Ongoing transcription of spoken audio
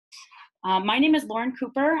My name is Lauren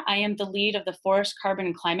Cooper. I am the lead of the Forest Carbon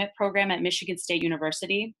and Climate program at Michigan State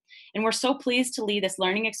University, and we're so pleased to lead this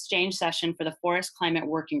learning exchange session for the Forest Climate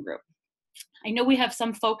Working Group. I know we have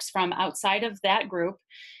some folks from outside of that group,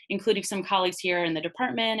 including some colleagues here in the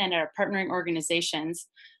department and our partnering organizations,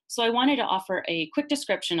 so I wanted to offer a quick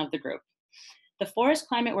description of the group. The Forest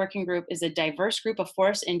Climate Working Group is a diverse group of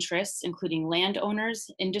forest interests, including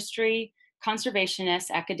landowners, industry, conservationists,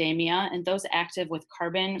 academia, and those active with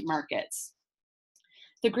carbon markets.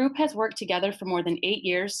 The group has worked together for more than 8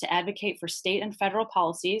 years to advocate for state and federal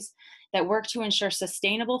policies that work to ensure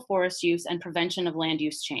sustainable forest use and prevention of land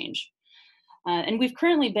use change. And we've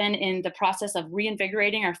currently been in the process of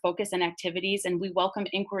reinvigorating our focus and activities, and we welcome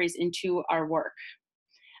inquiries into our work.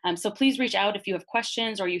 So please reach out if you have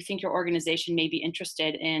questions or you think your organization may be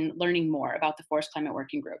interested in learning more about the Forest Climate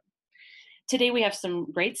Working Group. Today we have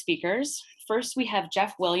some great speakers. First, we have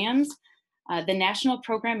Jeff Williams, the National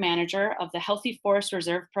Program Manager of the Healthy Forest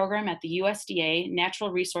Reserve Program at the USDA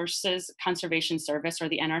Natural Resources Conservation Service, or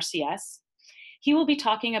the NRCS. He will be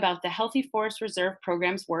talking about the Healthy Forest Reserve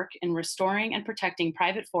Program's work in restoring and protecting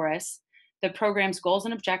private forests, the program's goals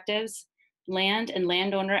and objectives, land and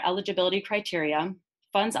landowner eligibility criteria,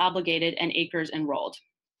 funds obligated, and acres enrolled.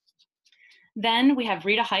 Then we have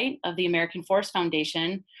Rita Height of the American Forest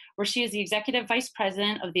Foundation, where she is the Executive Vice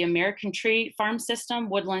President of the American Tree Farm System,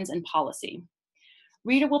 Woodlands, and Policy.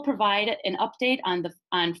 Rita will provide an update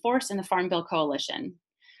on forests and the Farm Bill Coalition.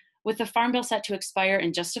 With the Farm Bill set to expire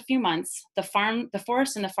in just a few months, the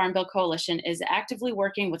Forest and the Farm Bill Coalition is actively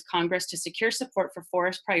working with Congress to secure support for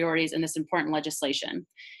forest priorities in this important legislation,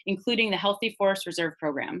 including the Healthy Forest Reserve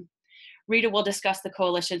Program. Rita will discuss the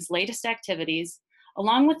coalition's latest activities,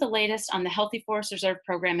 along with the latest on the Healthy Forest Reserve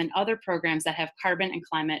Program and other programs that have carbon and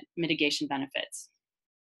climate mitigation benefits.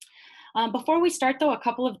 Before we start, though, a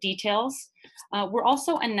couple of details. We're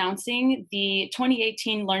also announcing the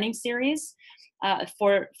 2018 Learning Series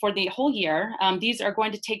for the whole year. These are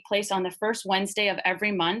going to take place on the first Wednesday of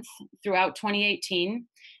every month throughout 2018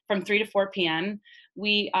 from 3 to 4 p.m.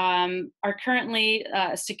 We are currently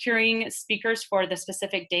securing speakers for the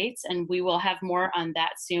specific dates, and we will have more on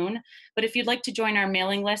that soon. But if you'd like to join our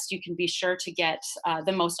mailing list, you can be sure to get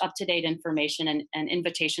the most up-to-date information and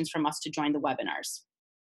invitations from us to join the webinars.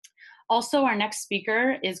 Also, our next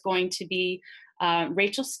speaker is going to be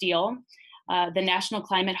Rachel Steele, the National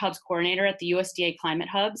Climate Hubs Coordinator at the USDA Climate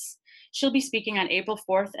Hubs. She'll be speaking on April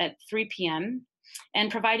 4th at 3 p.m. and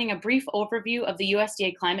providing a brief overview of the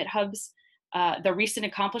USDA Climate Hubs, the recent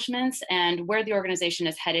accomplishments, and where the organization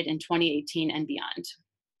is headed in 2018 and beyond.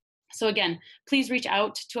 So again, please reach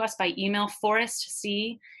out to us by email,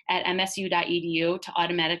 forestc@msu.edu, to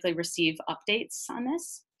automatically receive updates on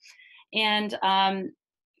this. And a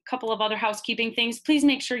couple of other housekeeping things. Please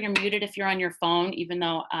make sure you're muted if you're on your phone, even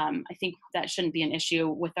though I think that shouldn't be an issue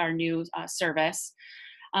with our new service.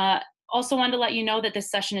 Also wanted to let you know that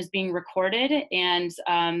this session is being recorded, and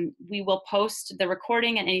we will post the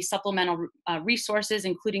recording and any supplemental resources,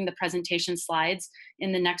 including the presentation slides,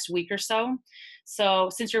 in the next week or so. So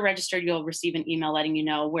since you're registered, you'll receive an email letting you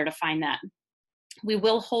know where to find that. We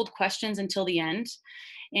will hold questions until the end.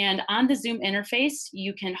 And on the Zoom interface,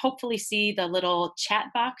 you can hopefully see the little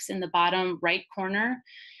chat box in the bottom right corner.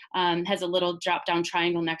 Has a little drop-down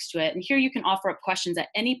triangle next to it. And here you can offer up questions at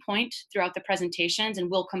any point throughout the presentations,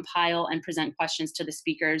 and we'll compile and present questions to the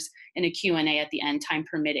speakers in a Q&A at the end, time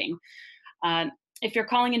permitting. If you're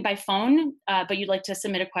calling in by phone, but you'd like to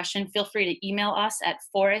submit a question, feel free to email us at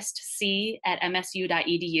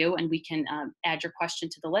forestc@msu.edu, and we can add your question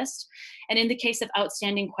to the list. And in the case of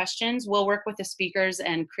outstanding questions, we'll work with the speakers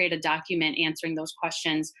and create a document answering those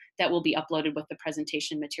questions that will be uploaded with the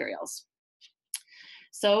presentation materials.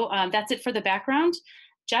 So that's it for the background.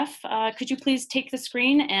 Jeff, could you please take the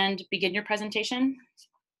screen and begin your presentation?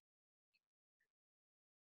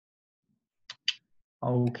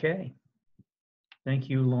 Okay. Thank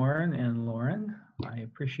you, Lauren and Lauren. I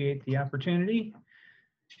appreciate the opportunity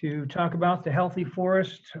to talk about the Healthy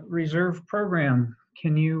Forest Reserve Program.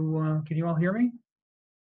 Can you all hear me?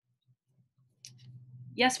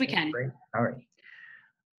 Yes, we can. Great. All right.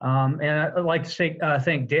 And I'd like to say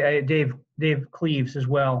thank Dave Cleaves as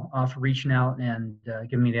well for reaching out and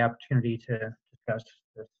giving me the opportunity to discuss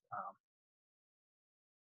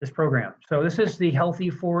this program. So this is the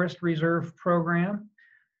Healthy Forest Reserve Program,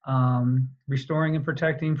 restoring and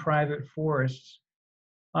protecting private forests.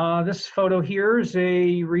 This photo here is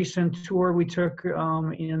a recent tour we took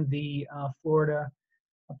in the Florida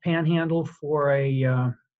Panhandle for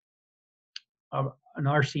an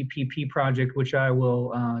RCPP project, which I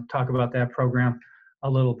will talk about that program a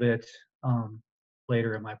little bit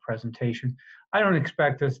later in my presentation. I don't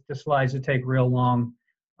expect the slides to take real long.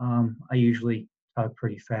 I usually talk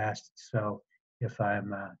pretty fast, so if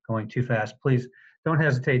I'm going too fast, please don't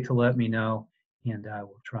hesitate to let me know, and I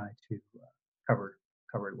will try to cover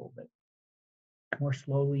it a little bit more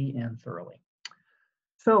slowly and thoroughly.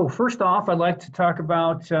 So first off, I'd like to talk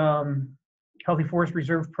about Healthy Forest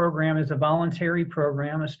Reserve Program is a voluntary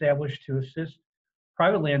program established to assist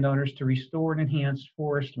private landowners to restore and enhance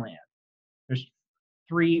forest land. There's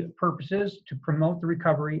 3 purposes: to promote the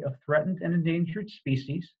recovery of threatened and endangered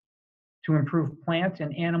species, to improve plant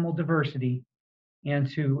and animal diversity, and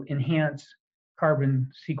to enhance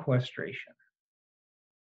carbon sequestration.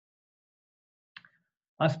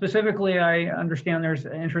 Specifically, I understand there's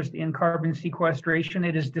interest in carbon sequestration.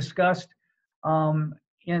 It is discussed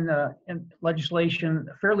in legislation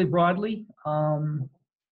fairly broadly.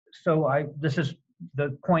 This is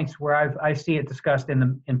the points where I see it discussed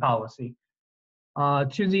in policy.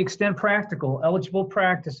 To the extent practical, eligible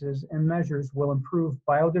practices and measures will improve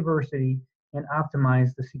biodiversity and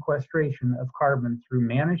optimize the sequestration of carbon through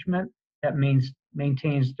management that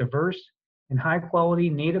maintains diverse and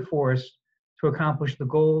high-quality native forests to accomplish the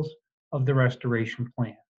goals of the restoration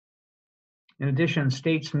plan. In addition,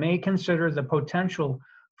 states may consider the potential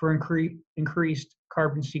for increased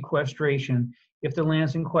carbon sequestration if the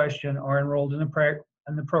lands in question are enrolled in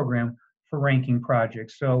the program for ranking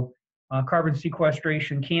projects. So carbon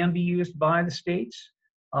sequestration can be used by the states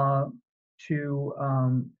as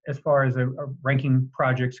far as ranking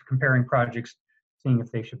projects, comparing projects, seeing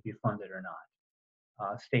if they should be funded or not.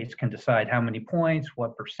 States can decide how many points,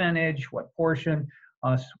 what percentage, what portion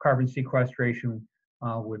carbon sequestration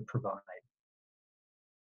would provide.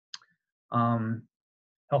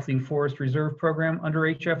 Healthy Forest Reserve Program under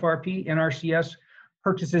HFRP, NRCS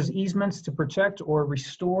purchases easements to protect or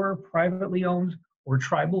restore privately owned or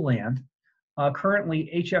tribal land. Currently,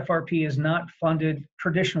 HFRP is not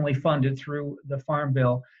traditionally funded through the Farm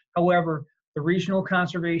Bill. However, the Regional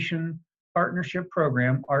Conservation Partnership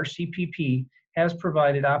Program, RCPP, has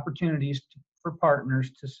provided opportunities for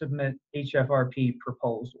partners to submit HFRP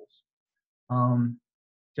proposals. I'm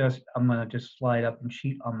gonna just slide up and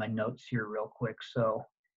cheat on my notes here real quick so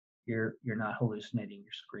you're not hallucinating,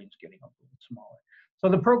 your screen's getting a little smaller. So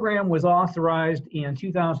the program was authorized in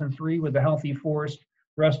 2003 with the Healthy Forest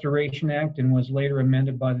Restoration Act and was later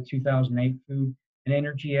amended by the 2008 Food and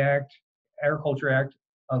Energy Act, Agriculture Act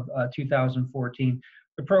of 2014.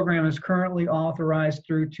 The program is currently authorized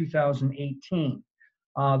through 2018.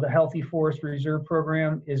 The Healthy Forest Reserve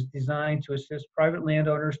Program is designed to assist private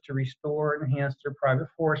landowners to restore and enhance their private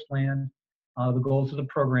forest land. The goals of the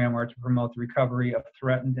program are to promote the recovery of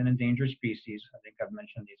threatened and endangered species. I think I've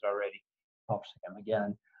mentioned these already. I'll say them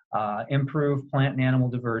again. Improve plant and animal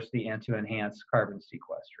diversity, and to enhance carbon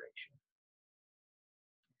sequestration.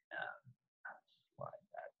 Slide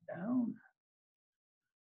that down.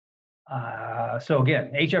 So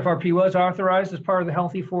again, HFRP was authorized as part of the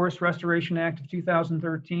Healthy Forest Restoration Act of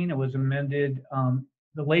 2013. It was amended,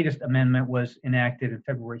 the latest amendment was enacted on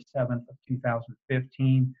February 7th of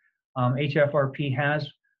 2015. HFRP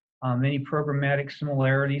has many programmatic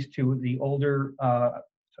similarities to the older,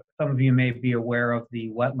 some of you may be aware of the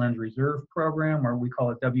Wetland Reserve Program, or we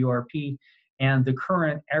call it WRP, and the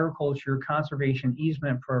current Agriculture Conservation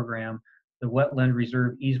Easement Program, the Wetland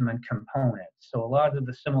Reserve Easement component. So a lot of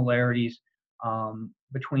the similarities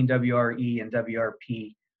between WRE and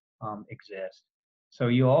WRP exist. So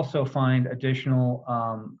you also find additional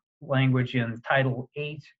language in Title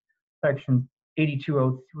 8, Section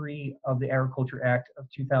 8203 of the Agriculture Act of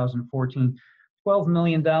 2014. $12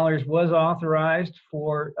 million was authorized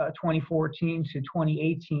for 2014 to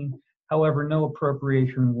 2018. However, no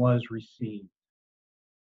appropriation was received.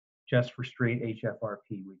 Just for straight HFRP,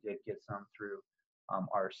 we did get some through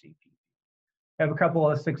RCP. I have a couple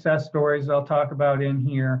of success stories I'll talk about in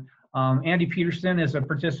here. Andy Peterson is a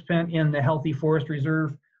participant in the Healthy Forest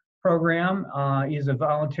Reserve Program. Is a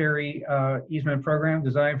voluntary easement program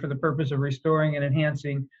designed for the purpose of restoring and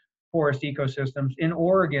enhancing forest ecosystems. In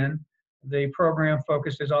Oregon, the program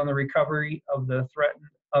focuses on the recovery of the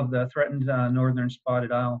threatened northern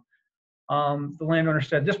spotted owl. The landowner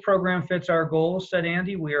said, "This program fits our goals," said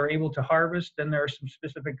Andy. "We are able to harvest, and there are some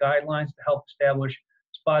specific guidelines to help establish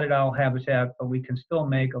spotted owl habitat, but we can still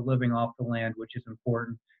make a living off the land, which is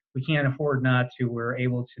important. We can't afford not to. We're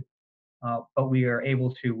able to, but we are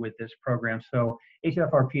able to with this program." So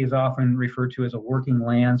HFRP is often referred to as a working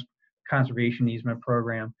lands conservation easement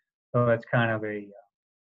program. So that's kind of a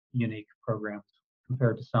unique program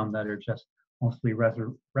compared to some that are just mostly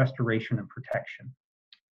restoration and protection.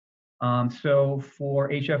 So for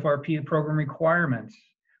HFRP program requirements,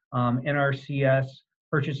 NRCS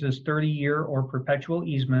purchases 30-year or perpetual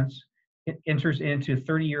easements, it enters into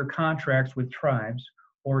 30-year contracts with tribes,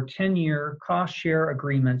 or 10-year cost share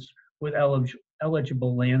agreements with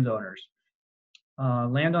eligible landowners.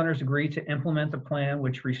 Landowners agree to implement the plan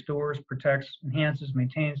which restores, protects, enhances,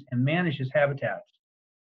 maintains, and manages habitats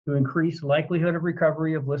to increase likelihood of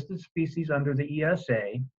recovery of listed species under the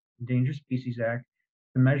ESA, Endangered Species Act,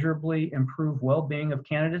 to measurably improve well-being of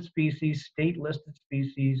candidate species, state-listed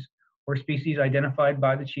species, or species identified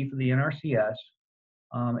by the chief of the NRCS.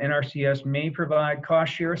 NRCS may provide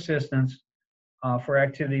cost-share assistance for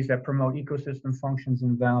activities that promote ecosystem functions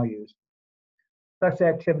and values. Such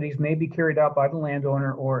activities may be carried out by the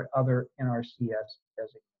landowner or other NRCS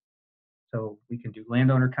designated. So we can do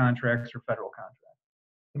landowner contracts or federal contracts.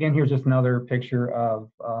 Again, here's just another picture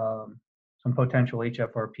of some potential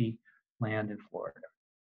HFRP land in Florida.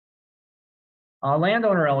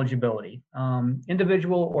 Landowner eligibility.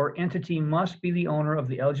 Individual or entity must be the owner of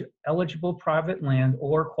the eligible private land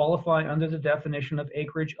or qualify under the definition of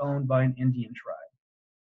acreage owned by an Indian tribe.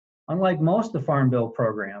 Unlike most of the Farm Bill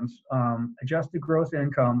programs, adjusted gross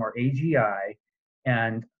income, or AGI,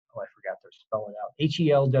 and, oh, I forgot to spell it out,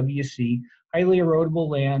 HELWC, highly erodible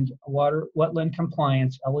land, wetland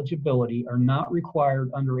compliance eligibility are not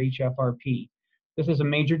required under HFRP. This is a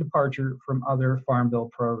major departure from other Farm Bill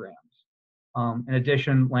programs. In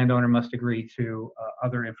addition, landowner must agree to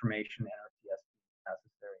other information NRCS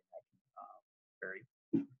necessary.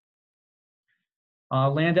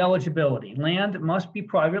 Land eligibility. Land must be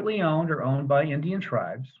privately owned or owned by Indian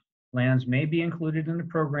tribes. Lands may be included in the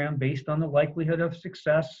program based on the likelihood of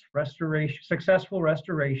successful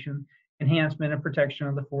restoration, enhancement, and protection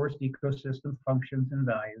of the forest ecosystem functions and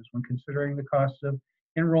values when considering the costs of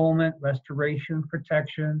enrollment, restoration,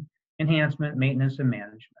 protection, enhancement, maintenance, and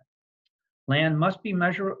management. Land must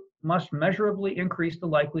measurably increase the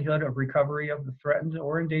likelihood of recovery of the threatened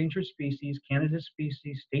or endangered species, candidate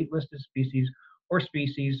species, state-listed species, or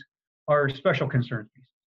species, or special concern species.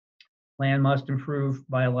 Land must improve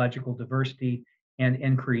biological diversity and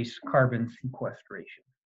increase carbon sequestration.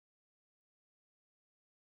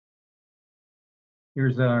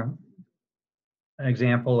 Here's an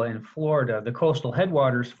example in Florida. The Coastal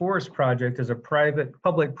Headwaters Forest Project is a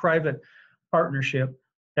public-private partnership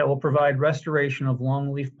that will provide restoration of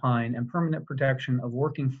longleaf pine and permanent protection of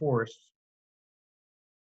working forests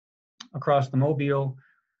across the Mobile,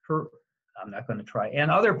 and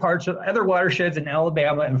other watersheds in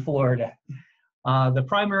Alabama and Florida. The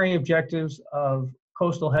primary objectives of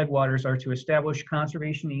Coastal Headwaters are to establish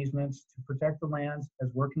conservation easements to protect the lands as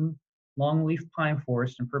working longleaf pine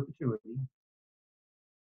forests in perpetuity,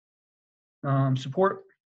 support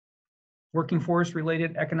working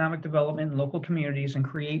forest-related economic development in local communities, and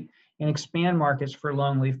create and expand markets for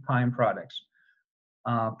longleaf pine products.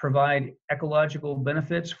 Provide ecological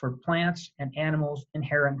benefits for plants and animals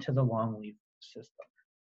inherent to the longleaf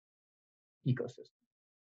ecosystem.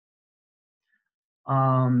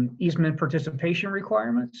 Easement participation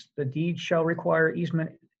requirements. The deed shall require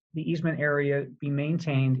the easement area be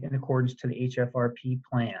maintained in accordance to the HFRP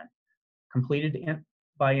plan, completed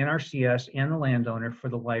by NRCS and the landowner for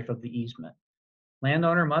the life of the easement.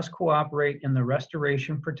 Landowner must cooperate in the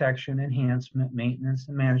restoration, protection, enhancement, maintenance,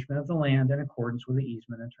 and management of the land in accordance with the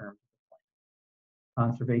easement and terms of the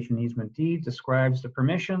plan. Conservation easement deed describes the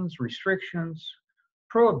permissions, restrictions,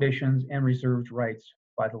 prohibitions, and reserved rights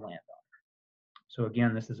by the landowner. So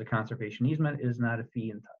again, this is a conservation easement. It is not a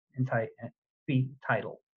fee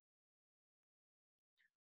title.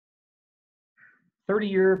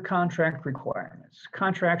 30-year contract requirements. The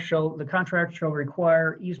contract shall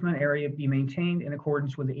require easement area be maintained in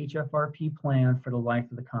accordance with the HFRP plan for the life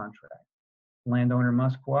of the contract. The landowner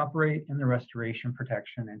must cooperate in the restoration,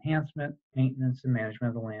 protection, enhancement, maintenance, and management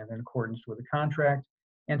of the land in accordance with the contract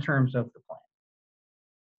and terms of the plan.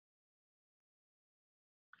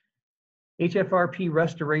 HFRP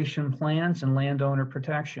restoration plans and landowner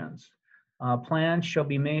protections. The plan shall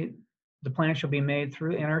be made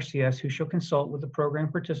through NRCS, who shall consult with the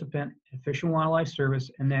program participant, Fish and Wildlife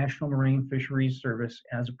Service, and National Marine Fisheries Service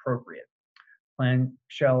as appropriate. Plan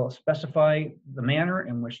shall specify the manner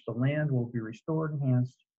in which the land will be restored,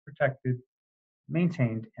 enhanced, protected,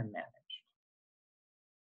 maintained, and managed.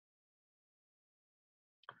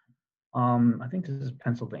 I think this is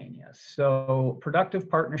Pennsylvania. So productive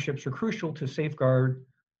partnerships are crucial to safeguarding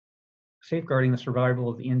the survival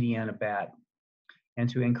of the Indiana bat and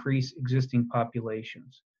to increase existing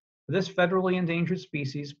populations. For this federally endangered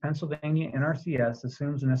species, Pennsylvania NRCS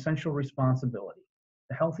assumes an essential responsibility.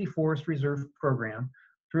 The Healthy Forest Reserve Program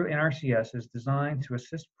through NRCS is designed to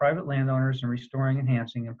assist private landowners in restoring,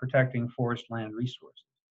 enhancing, and protecting forest land resources.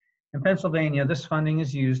 In Pennsylvania, this funding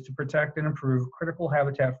is used to protect and improve critical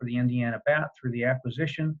habitat for the Indiana bat through the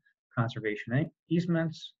acquisition, conservation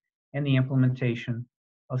easements, and the implementation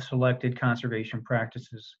of selected conservation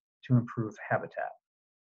practices to improve habitat.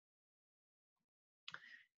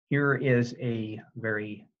 Here is a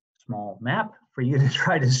very small map for you to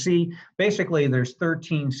try to see. Basically, there's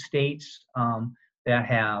 13 states that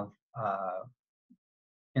have,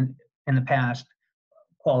 in the past,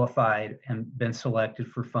 qualified and been selected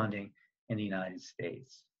for funding in the United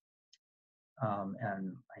States.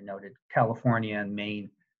 And I noted California and Maine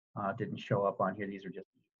didn't show up on here. These are just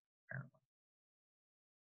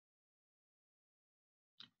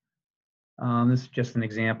apparently. This is just an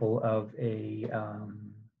example of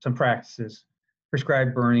some practices: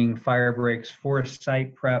 prescribed burning, fire breaks, forest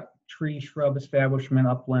site prep, tree shrub establishment,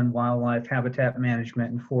 upland wildlife, habitat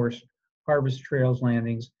management, and forest harvest trails,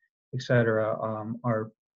 landings, etc.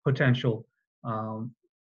 Are potential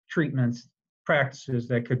treatments, practices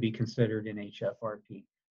that could be considered in HFRP.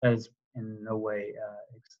 That is in no way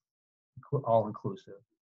all inclusive.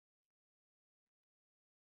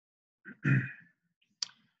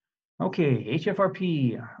 Okay,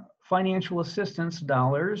 HFRP, financial assistance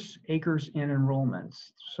dollars, acres in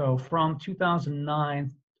enrollments. So from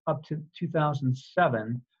 2009 up to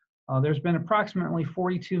 2007, there's been approximately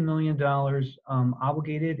 $42 million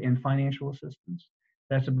obligated in financial assistance.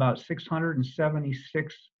 That's about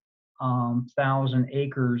 676,000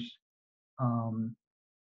 acres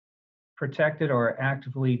protected or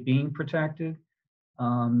actively being protected.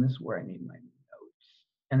 This is where I need my notes.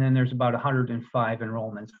 And then there's about 105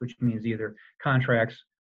 enrollments, which means either contracts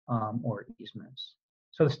or easements.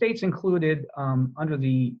 So the states included under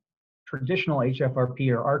the traditional HFRP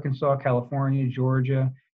are Arkansas, California, Georgia,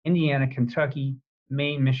 Indiana, Kentucky,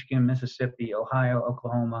 Maine, Michigan, Mississippi, Ohio,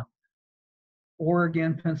 Oklahoma,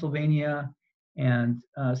 Oregon, Pennsylvania, and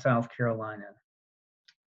South Carolina.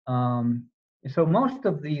 So most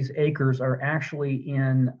of these acres are actually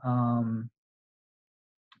in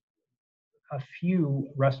a few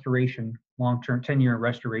restoration, long-term 10-year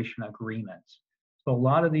restoration agreements. So a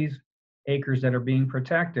lot of these acres that are being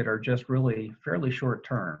protected are just really fairly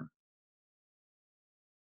short-term.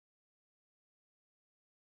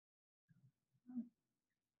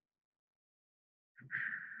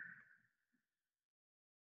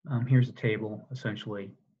 Here's a table,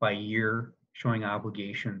 essentially, by year, showing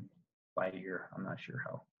obligation by year. I'm not sure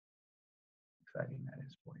how exciting that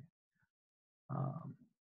is for you.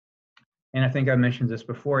 And I think I mentioned this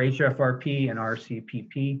before, HFRP and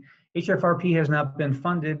RCPP. HFRP has not been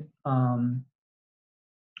funded,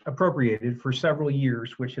 appropriated for several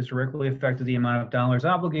years, which has directly affected the amount of dollars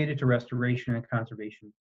obligated to restoration and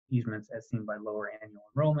conservation easements as seen by lower annual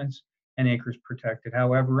enrollments and acres protected.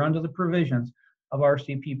 However, under the provisions of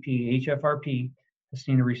RCPP, HFRP has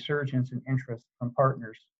seen a resurgence in interest from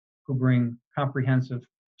partners who bring comprehensive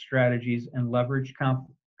strategies and leverage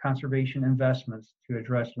conservation investments to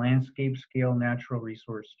address landscape scale natural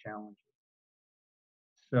resource challenges.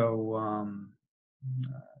 So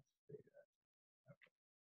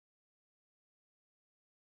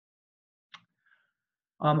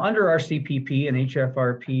under our CPP and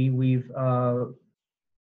HFRP, we've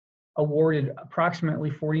awarded approximately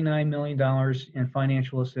 $49 million in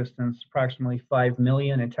financial assistance, approximately $5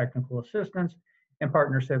 million in technical assistance, and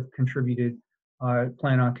partners have contributed,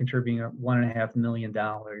 plan on contributing $1.5 million.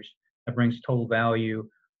 That brings total value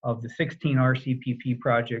of the 16 RCPP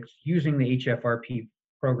projects using the HFRP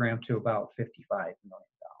program to about $55 million.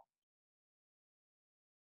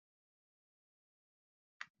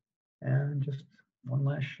 And just one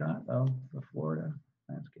last shot of the Florida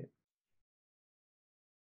landscape.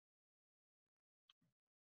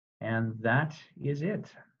 And that is it.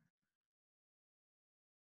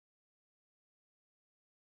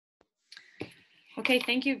 Okay,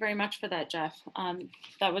 thank you very much for that, Jeff.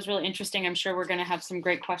 That was really interesting. I'm sure we're going to have some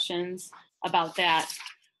great questions about that.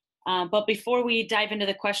 But before we dive into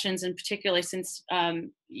the questions, and particularly since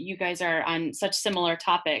you guys are on such similar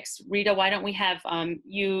topics, Rita, why don't we have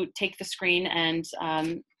you take the screen and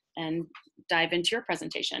dive into your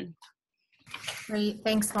presentation. Great,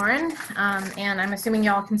 thanks, Lauren. And I'm assuming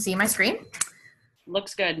y'all can see my screen.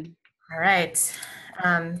 Looks good. All right.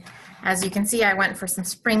 As you can see, I went for some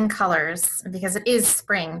spring colors because it is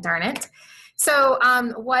spring, darn it. So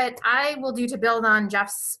what I will do to build on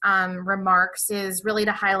Jeff's remarks is really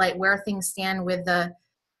to highlight where things stand with the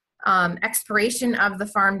expiration of the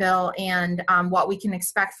Farm Bill and what we can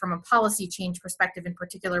expect from a policy change perspective, in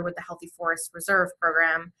particular with the Healthy Forest Reserve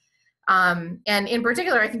Program. And in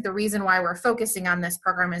particular, I think the reason why we're focusing on this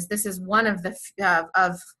program is this is one of the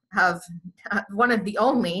one of the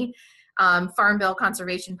only Farm Bill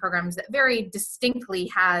conservation programs that very distinctly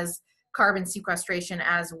has carbon sequestration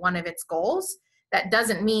as one of its goals. That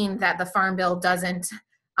doesn't mean that the Farm Bill doesn't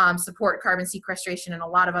support carbon sequestration in a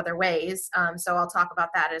lot of other ways. So I'll talk about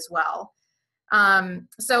that as well.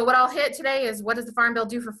 So what I'll hit today is, what does the Farm Bill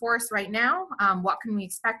do for forests right now? What can we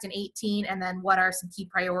expect in 18? And then what are some key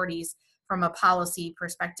priorities from a policy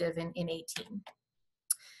perspective in 18?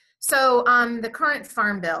 So the current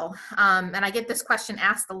Farm Bill, and I get this question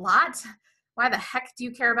asked a lot. Why the heck do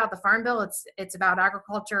you care about the Farm Bill? It's about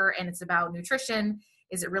agriculture and it's about nutrition.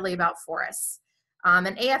 Is it really about forests?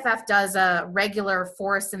 And AFF does a regular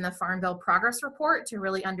Forests in the Farm Bill progress report to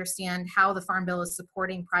really understand how the Farm Bill is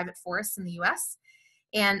supporting private forests in the US.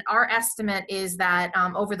 And our estimate is that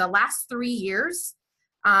over the last 3 years,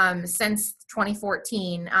 since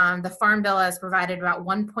 2014, the Farm Bill has provided about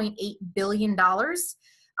 $1.8 billion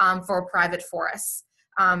for private forests.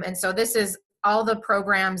 And so this is all the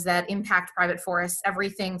programs that impact private forests,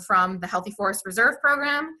 everything from the Healthy Forest Reserve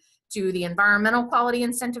Program to the Environmental Quality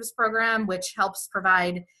Incentives Program, which helps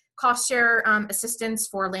provide cost share assistance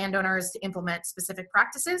for landowners to implement specific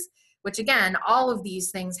practices, which again, all of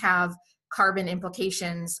these things have carbon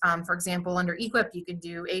implications. For example, under EQIP, you can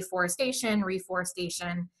do afforestation,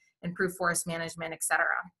 reforestation, improved forest management, et cetera.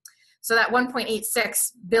 So that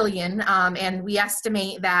 1.86 billion, and we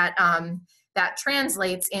estimate that that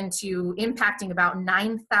translates into impacting about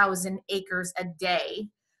 9,000 acres a day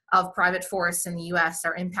of private forests in the US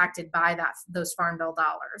are impacted by those Farm Bill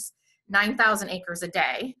dollars. 9,000 acres a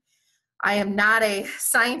day. I am not a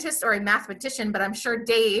scientist or a mathematician, but I'm sure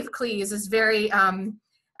Dave Cleese is very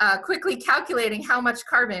quickly calculating how much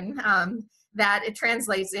carbon that it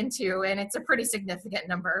translates into, and it's a pretty significant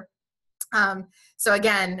number. So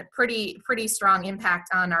again, pretty strong impact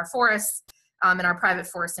on our forests and our private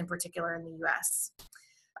forests in particular in the US.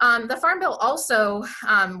 The Farm Bill also,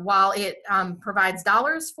 while it provides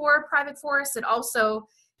dollars for private forests, it also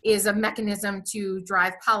is a mechanism to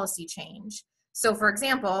drive policy change. So for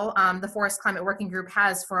example, the Forest Climate Working Group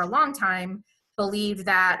has for a long time believed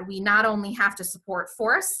that we not only have to support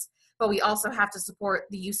forests, but we also have to support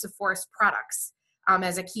the use of forest products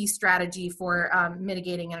as a key strategy for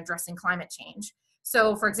mitigating and addressing climate change.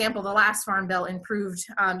 So for example, the last Farm Bill improved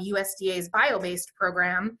USDA's bio-based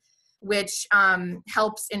program, which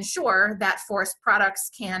helps ensure that forest products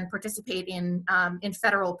can participate in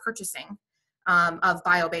federal purchasing of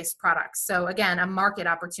bio-based products. So again, a market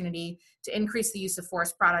opportunity to increase the use of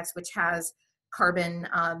forest products, which has carbon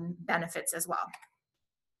benefits as well.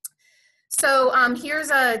 So here's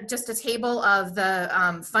just a table of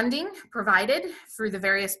the funding provided through the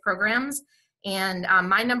various programs. And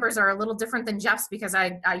my numbers are a little different than Jeff's because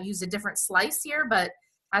I use a different slice here, but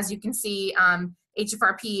as you can see,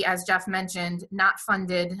 HFRP, as Jeff mentioned, not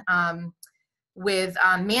funded with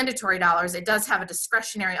mandatory dollars. It does have a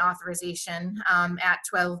discretionary authorization at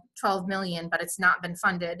 12 million, but it's not been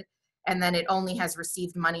funded. And then it only has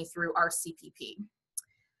received money through our CPP.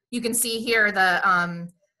 You can see here the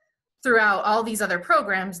throughout all these other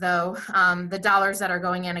programs, though, the dollars that are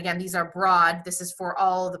going in, again, these are broad. This is for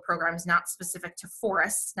all the programs, not specific to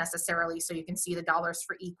forests necessarily. So you can see the dollars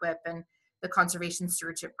for EQIP and the Conservation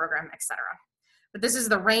Stewardship Program, et cetera. But this is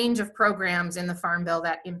the range of programs in the Farm Bill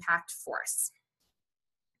that impact forests.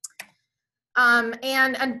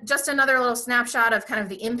 And just another little snapshot of kind of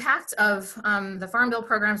the impact of the Farm Bill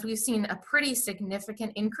programs. We've seen a pretty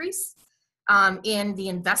significant increase in the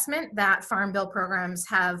investment that Farm Bill programs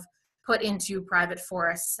have put into private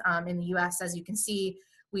forests in the US. As you can see,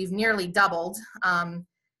 we've nearly doubled,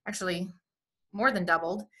 actually more than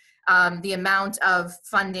doubled, the amount of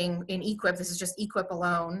funding in EQIP. This is just EQIP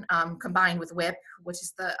alone, combined with WIP, which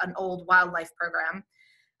is an old wildlife program.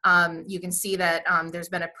 You can see that there's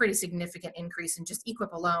been a pretty significant increase in just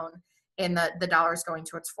EQIP alone in the dollars going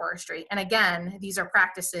towards forestry. And again, these are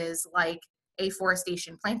practices like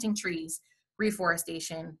afforestation, planting trees,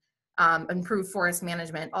 reforestation, improved forest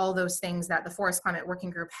management, all those things that the Forest Climate Working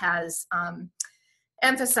Group has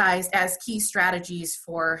emphasized as key strategies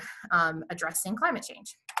for addressing climate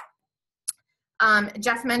change.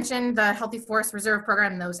 Jeff mentioned the Healthy Forest Reserve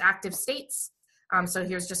Program in those active states. So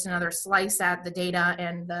here's just another slice at the data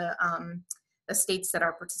and the states that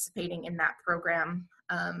are participating in that program.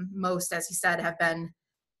 Most, as he said, have been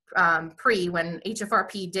when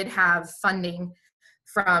HFRP did have funding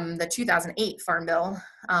from the 2008 Farm Bill,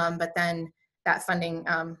 but then that funding,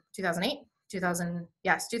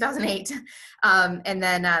 2008, and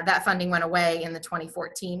then that funding went away in the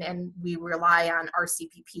 2014, and we rely on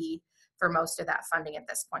RCPP for most of that funding at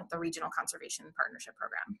this point, the Regional Conservation Partnership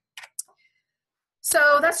Program.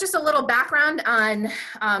 So that's just a little background on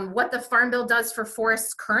what the Farm Bill does for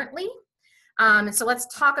forests currently. So let's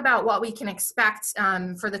talk about what we can expect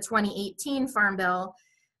for the 2018 Farm Bill,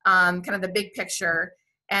 kind of the big picture.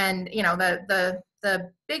 And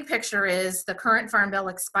the big picture is the current Farm Bill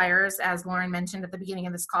expires, as Lauren mentioned at the beginning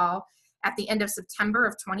of this call, at the end of September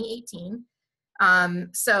of 2018.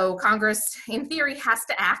 So Congress, in theory, has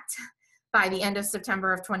to act by the end of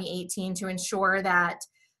September of 2018 to ensure that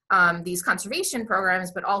these conservation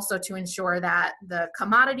programs, but also to ensure that the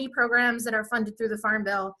commodity programs that are funded through the Farm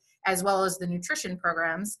Bill, as well as the nutrition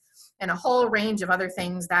programs, and a whole range of other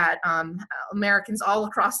things that Americans all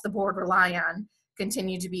across the board rely on,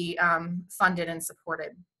 continue to be funded and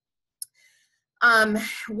supported.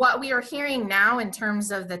 What we are hearing now in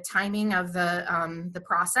terms of the timing of the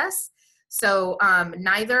process, so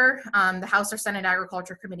neither the House or Senate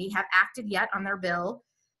Agriculture Committee have acted yet on their bill.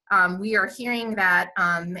 We are hearing that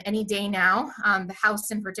any day now, the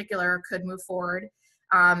House in particular could move forward,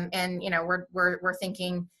 and we're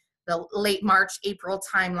thinking the late March, April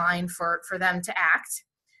timeline for them to act.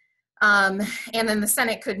 And then the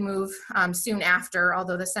Senate could move soon after,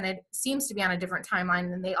 although the Senate seems to be on a different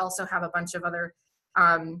timeline, and they also have a bunch of other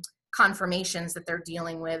confirmations that they're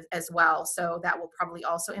dealing with as well. So that will probably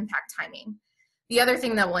also impact timing. The other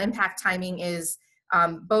thing that will impact timing is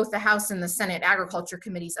both the House and the Senate Agriculture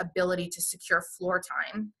Committee's ability to secure floor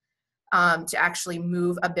time to actually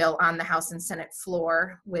move a bill on the House and Senate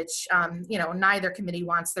floor, which neither committee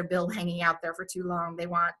wants their bill hanging out there for too long. They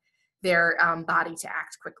want their body to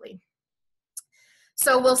act quickly.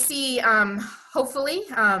 So we'll see, hopefully,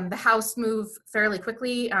 the House move fairly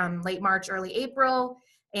quickly, late March, early April,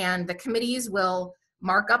 and the committees will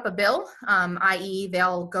mark up a bill, i.e.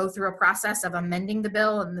 they'll go through a process of amending the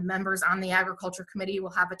bill, and the members on the Agriculture Committee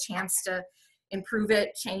will have a chance to improve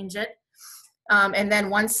it, change it. And then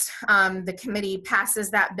once the committee passes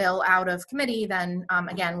that bill out of committee, then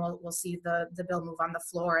again, we'll see the bill move on the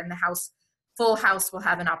floor, and the full House will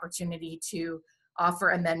have an opportunity to offer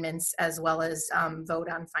amendments as well as vote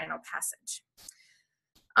on final passage.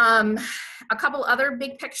 A couple other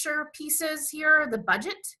big picture pieces here, the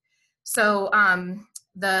budget. So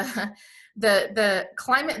the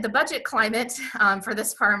budget climate for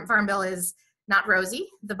this farm bill is not rosy.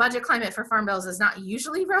 The budget climate for farm bills is not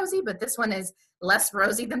usually rosy, but this one is less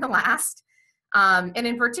rosy than the last. And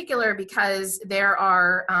in particular, because there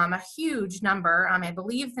are a huge number, I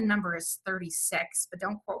believe the number is 36, but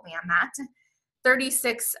don't quote me on that,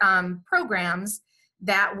 36 programs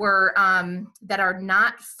that are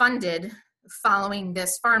not funded following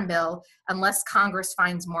this farm bill unless Congress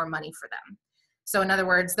finds more money for them. So in other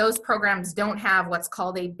words, those programs don't have what's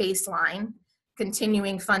called a baseline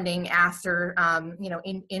continuing funding after,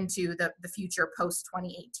 into the future post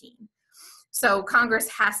 2018. So Congress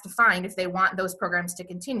has to find, if they want those programs to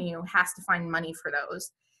continue, has to find money for those.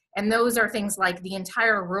 And those are things like the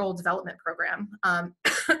entire rural development program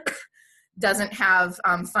doesn't have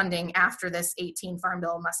funding after this 18 Farm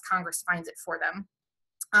Bill unless Congress finds it for them.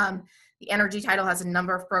 The energy title has a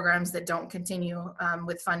number of programs that don't continue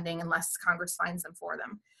with funding unless Congress finds them for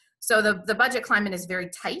them. So the budget climate is very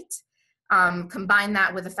tight. Combine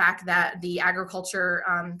that with the fact that the agriculture,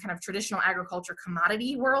 kind of traditional agriculture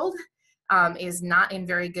commodity world is not in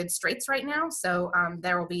very good straits right now. So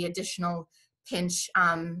there will be additional pinch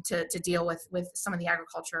to deal with some of the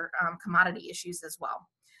agriculture commodity issues as well.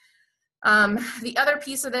 The other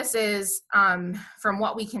piece of this is, from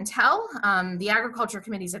what we can tell, the agriculture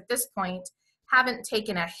committees at this point haven't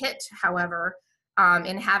taken a hit, however,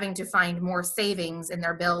 in having to find more savings in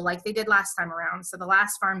their bill like they did last time around. So the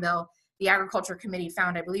last farm bill, the agriculture committee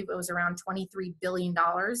found, I believe it was around $23 billion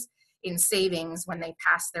in savings when they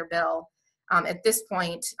passed their bill. At this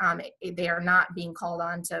point, they are not being called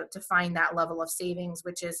on to find that level of savings,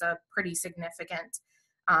 which is a pretty significant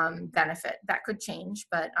benefit. That could change,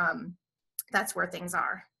 but that's where things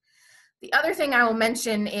are. The other thing I will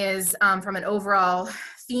mention is, from an overall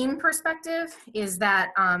theme perspective, is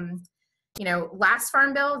that last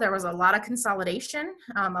farm bill there was a lot of consolidation,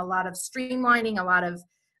 a lot of streamlining, a lot of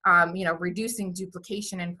reducing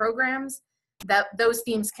duplication in programs. Those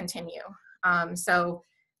themes continue. So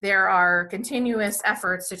there are continuous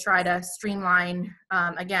efforts to try to streamline,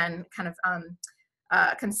 again, kind of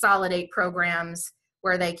consolidate programs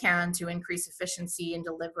where they can to increase efficiency and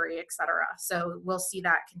delivery, et cetera. So we'll see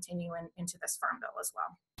that continue into this farm bill as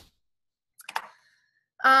well.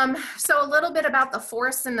 So a little bit about the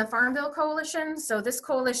Forests and the Farm Bill Coalition. So this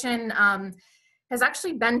coalition has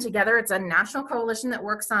actually been together. It's a national coalition that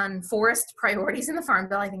works on forest priorities in the Farm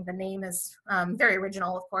Bill. I think the name is very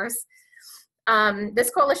original, of course. This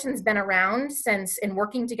coalition's been around and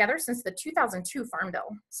working together since the 2002 Farm Bill.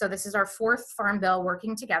 So this is our fourth Farm Bill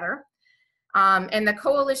working together. And the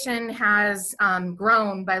coalition has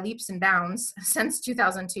grown by leaps and bounds since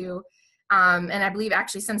 2002. And I believe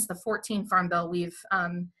actually since the 14 Farm Bill, we've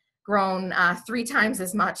grown 3 times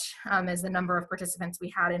as much as the number of participants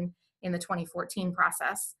we had in the 2014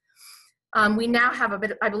 process. We now have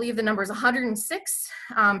I believe the number is 106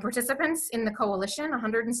 participants in the coalition,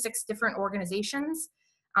 106 different organizations.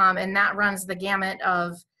 And that runs the gamut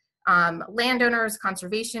of landowners,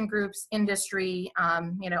 conservation groups, industry,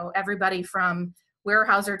 you know, everybody from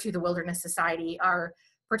Weyerhaeuser to the Wilderness Society are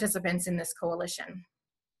participants in this coalition.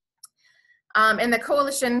 And the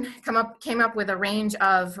coalition came up with a range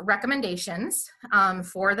of recommendations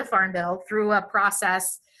for the Farm Bill through a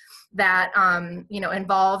process that you know,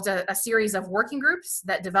 involved a series of working groups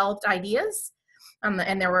that developed ideas.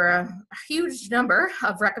 And there were a huge number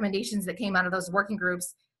of recommendations that came out of those working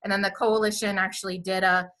groups. And then the coalition actually did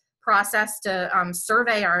a process to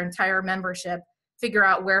survey our entire membership, figure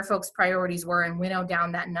out where folks' priorities were, and winnow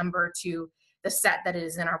down that number to the set that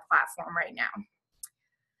is in our platform right now.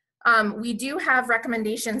 We do have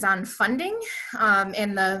recommendations on funding,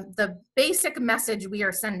 and the basic message we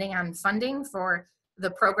are sending on funding for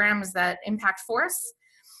the programs that impact forests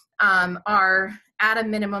are at a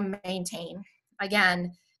minimum maintain.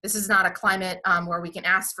 Again, this is not a climate where we can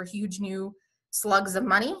ask for huge new slugs of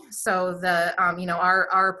money. So the you know,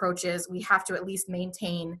 our approach is we have to at least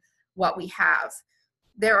maintain what we have.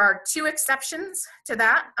 There are 2 exceptions to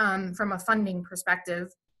that from a funding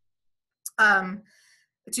perspective.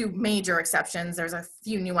 2 major exceptions. There's a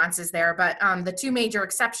few nuances there, but the 2 major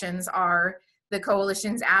exceptions are the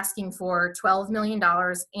coalition's asking for $12 million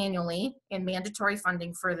annually in mandatory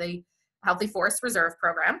funding for the Healthy Forest Reserve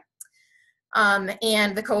Program.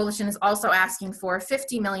 And the coalition is also asking for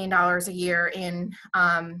 $50 million a year in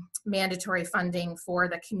mandatory funding for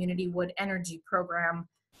the Community Wood Energy Program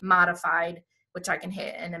modified, which I can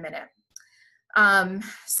hit in a minute.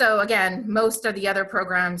 So again, most of the other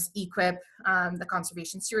programs, EQIP, the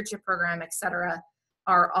Conservation Stewardship Program, et cetera,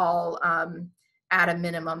 are all at a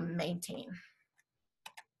minimum maintain.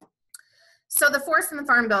 So the Forest and the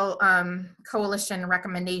Farm Bill Coalition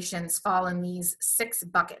recommendations fall in these 6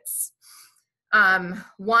 buckets.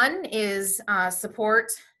 One is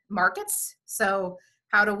support markets. So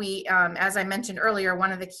how do we, as I mentioned earlier,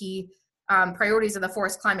 one of the key priorities of the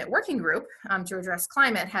Forest Climate Working Group to address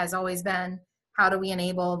climate has always been how do we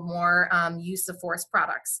enable more use of forest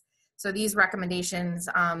products. So these recommendations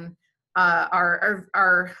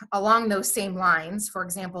are along those same lines. For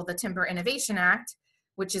example, the Timber Innovation Act,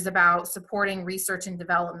 which is about supporting research and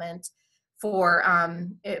development for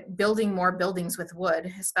building more buildings with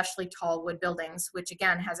wood, especially tall wood buildings, which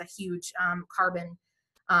again has a huge carbon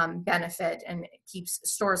benefit and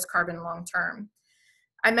stores carbon long term.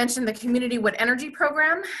 I mentioned the Community Wood Energy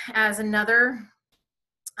Program as another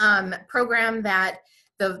program that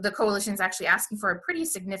the coalition is actually asking for a pretty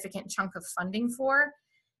significant chunk of funding for.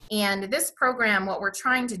 And this program, what we're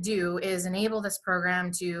trying to do is enable this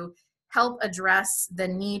program to help address the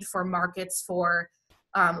need for markets for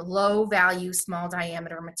low value, small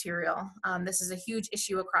diameter material. This is a huge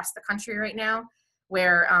issue across the country right now,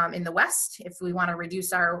 where in the West, if we want to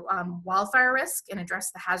reduce our wildfire risk and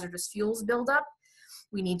address the hazardous fuels buildup,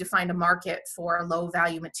 we need to find a market for low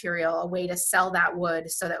value material, a way to sell that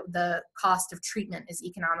wood so that the cost of treatment is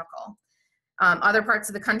economical. Other parts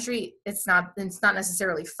of the country, it's not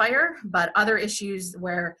necessarily fire, but other issues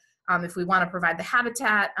where if we want to provide the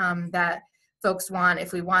habitat that folks want,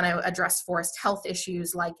 if we want to address forest health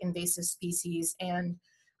issues like invasive species and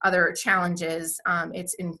other challenges,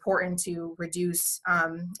 it's important to reduce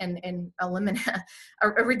and eliminate,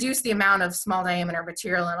 reduce the amount of small diameter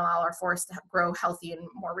material and allow our forests to grow healthy and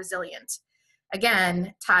more resilient.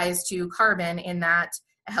 Again, ties to carbon in that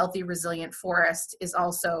a healthy, resilient forest is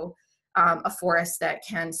also a forest that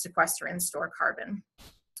can sequester and store carbon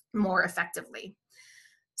more effectively.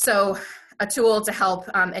 So a tool to help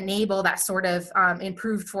enable that sort of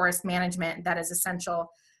improved forest management that is essential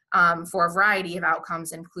for a variety of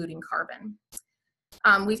outcomes, including carbon.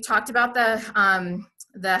 We've talked about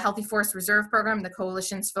the Healthy Forest Reserve Program. The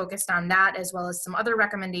coalition's focused on that, as well as some other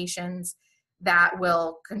recommendations that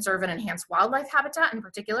will conserve and enhance wildlife habitat in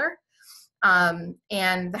particular.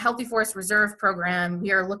 And the Healthy Forest Reserve Program,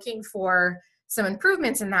 we are looking for some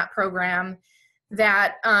improvements in that program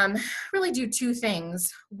that really do 2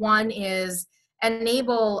 things. One is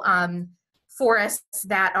enable forests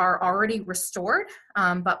that are already restored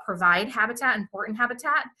but provide habitat, important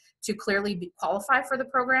habitat, to clearly qualify for the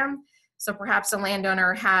program. So perhaps a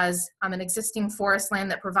landowner has an existing forest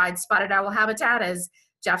land that provides spotted owl habitat, as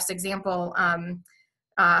Jeff's example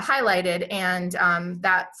highlighted, and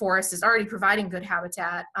that forest is already providing good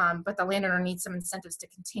habitat, but the landowner needs some incentives to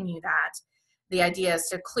continue that. The idea is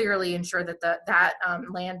to clearly ensure that that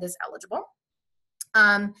land is eligible.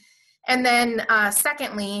 And then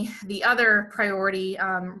secondly, the other priority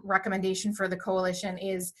recommendation for the coalition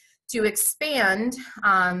is to expand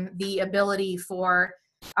the ability for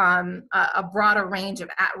a broader range of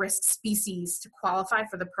at-risk species to qualify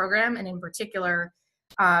for the program, and in particular,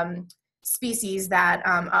 species that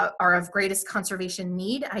are of greatest conservation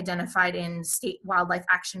need identified in state wildlife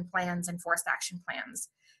action plans and forest action plans.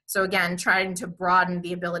 So again, trying to broaden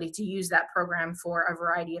the ability to use that program for a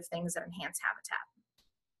variety of things that enhance habitat.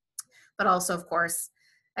 But also, of course,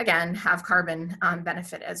 again, have carbon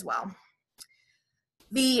benefit as well.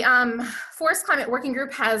 The Forest Climate Working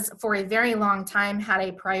Group has, for a very long time, had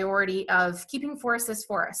a priority of keeping forests as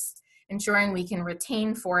forests, ensuring we can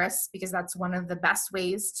retain forests, because that's one of the best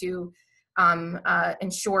ways to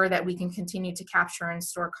ensure that we can continue to capture and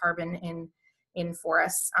store carbon in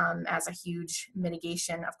forests as a huge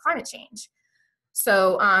mitigation of climate change.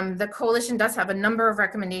 So the coalition does have a number of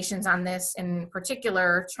recommendations on this, in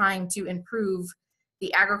particular trying to improve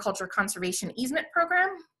the Agriculture Conservation Easement Program,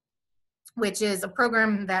 which is a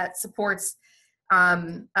program that supports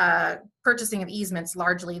purchasing of easements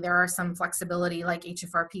largely. There are some flexibility like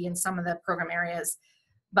HFRP in some of the program areas,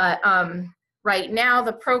 but right now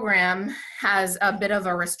the program has a bit of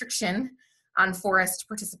a restriction on forest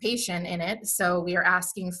participation in it. So we are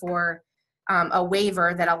asking for a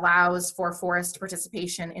waiver that allows for forest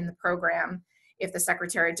participation in the program if the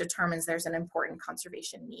secretary determines there's an important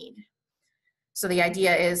conservation need. So the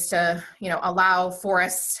idea is to, allow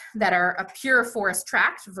forests that are a pure forest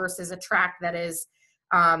tract versus a tract that is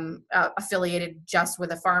affiliated just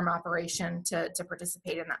with a farm operation to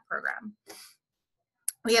participate in that program.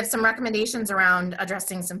 We have some recommendations around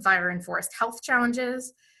addressing some fire and forest health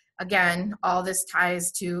challenges. Again, all this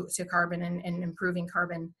ties to carbon and improving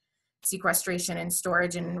carbon sequestration and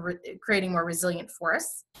storage and creating more resilient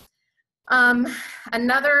forests.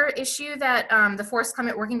 Another issue that the Forest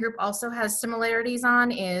Climate Working Group also has similarities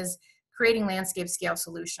on is creating landscape scale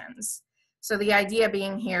solutions. So the idea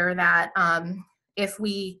being here that if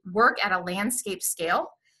we work at a landscape scale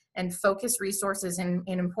and focus resources in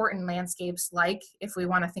important landscapes, like if we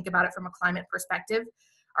want to think about it from a climate perspective,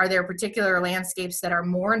 are there particular landscapes that are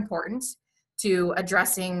more important to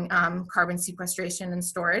addressing carbon sequestration and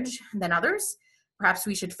storage than others? Perhaps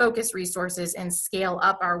we should focus resources and scale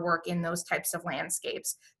up our work in those types of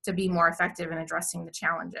landscapes to be more effective in addressing the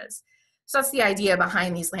challenges. So that's the idea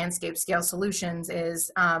behind these landscape scale solutions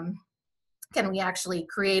is, can we actually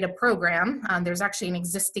create a program? There's actually an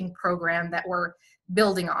existing program that we're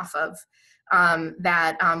building off of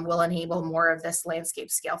that will enable more of this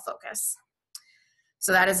landscape scale focus.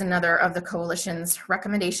 So that is another of the coalition's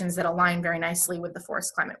recommendations that align very nicely with the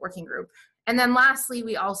Forest Climate Working Group. And then lastly,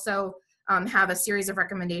 we also have a series of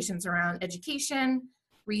recommendations around education,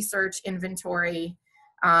 research, inventory,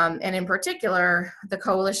 and in particular, the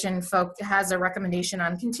coalition has a recommendation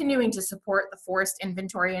on continuing to support the Forest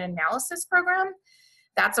Inventory and Analysis Program.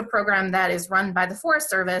 That's a program that is run by the Forest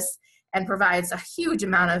Service and provides a huge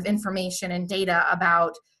amount of information and data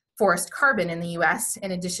about forest carbon in the US,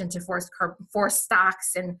 in addition to forest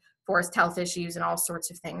stocks and forest health issues and all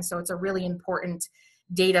sorts of things. So it's a really important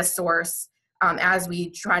data source as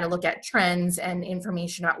we try to look at trends and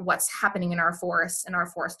information about what's happening in our forests and our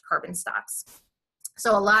forest carbon stocks.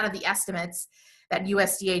 So a lot of the estimates that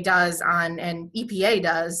USDA does on and EPA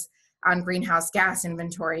does on greenhouse gas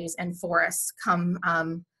inventories and forests come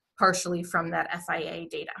partially from that FIA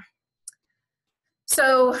data.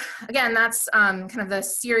 So again, that's kind of the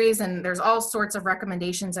series, and there's all sorts of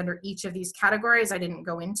recommendations under each of these categories I didn't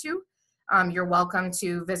go into. You're welcome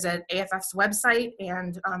to visit AFF's website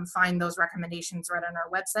and find those recommendations right on our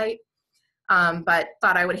website. But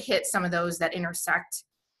thought I would hit some of those that intersect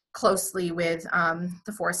closely with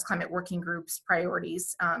the Forest Climate Working Group's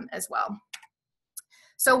priorities as well.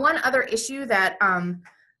 So one other issue that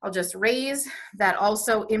I'll just raise that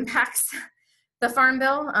also impacts the Farm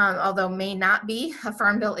Bill, although may not be a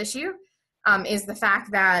Farm Bill issue, is the fact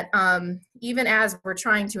that even as we're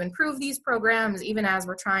trying to improve these programs, even as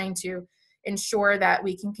we're trying to ensure that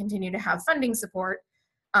we can continue to have funding support,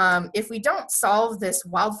 if we don't solve this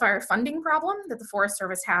wildfire funding problem that the Forest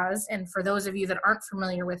Service has, and for those of you that aren't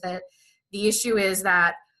familiar with it, the issue is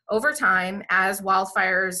that over time, as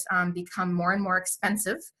wildfires become more and more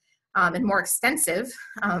expensive and more extensive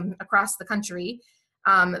across the country,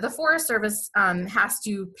 the Forest Service has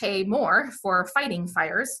to pay more for fighting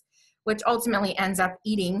fires, which ultimately ends up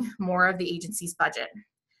eating more of the agency's budget.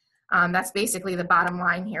 That's basically the bottom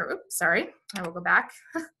line here. Oops, sorry, I will go back.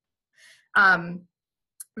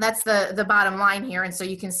 That's the bottom line here. And so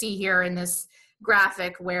you can see here in this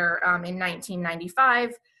graphic where in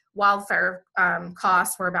 1995, wildfire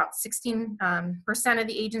costs were about 16% of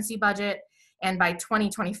the agency budget. And by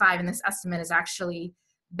 2025, and this estimate has actually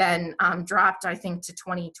been dropped, I think, to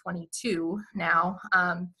 2022 now,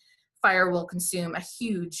 fire will consume a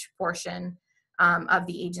huge portion of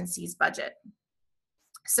the agency's budget.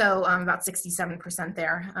 So about 67%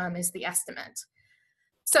 there is the estimate.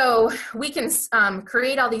 So we can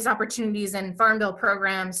create all these opportunities in Farm Bill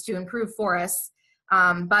programs to improve forests,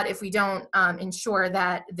 but if we don't ensure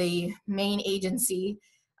that the main agency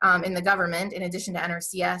in the government, in addition to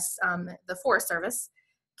NRCS, the Forest Service,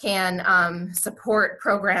 can support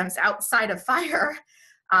programs outside of fire,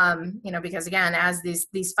 because again, as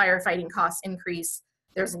these firefighting costs increase,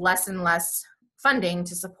 there's less and less funding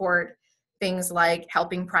to support things like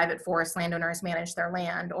helping private forest landowners manage their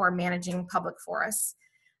land or managing public forests.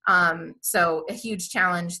 So a huge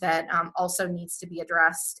challenge that also needs to be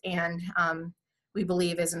addressed, and we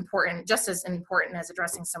believe is important, just as important as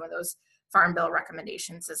addressing some of those Farm Bill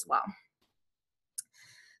recommendations as well.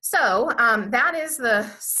 So that is the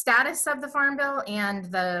status of the Farm Bill and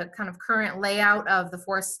the kind of current layout of the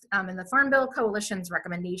Forest and the Farm Bill Coalition's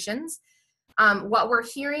recommendations. What we're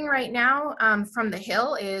hearing right now from the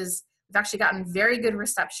Hill is we've actually gotten very good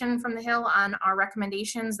reception from the Hill on our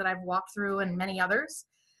recommendations that I've walked through and many others.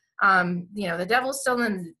 The devil's still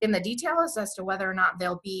in the details as to whether or not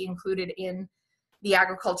they'll be included in the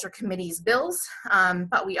Agriculture Committee's bills,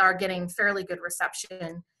 but we are getting fairly good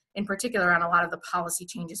reception, in particular on a lot of the policy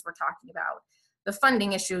changes we're talking about. The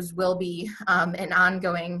funding issues will be an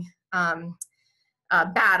ongoing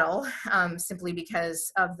battle simply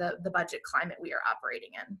because of the budget climate we are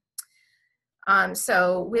operating in.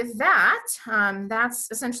 So with that,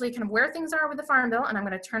 that's essentially kind of where things are with the Farm Bill, and I'm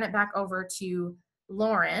going to turn it back over to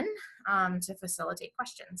Lauren to facilitate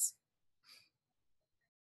questions.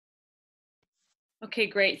 Okay,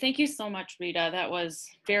 great. Thank you so much, Rita. That was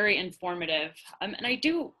very informative. And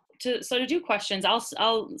to do questions,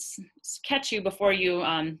 I'll catch you before you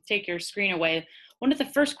take your screen away. One of the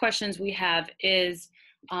first questions we have is,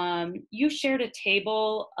 you shared a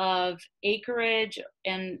table of acreage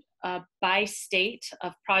and by state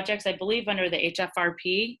of projects, I believe under the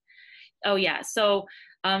HFRP. Oh yeah, so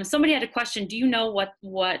somebody had a question. Do you know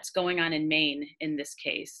what's going on in Maine in this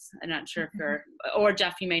case? I'm not sure if you're, or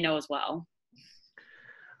Jeff, you may know as well.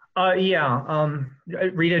 Yeah,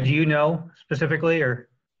 Rita, do you know specifically, or?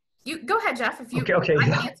 You go ahead, Jeff. If you, okay, I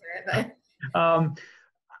yeah. can answer it. But.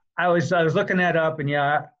 I was looking that up, and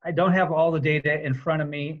yeah, I don't have all the data in front of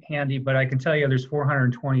me handy, but I can tell you there's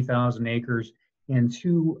 420,000 acres in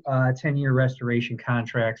two 10-year restoration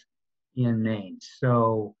contracts in Maine.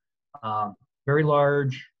 So very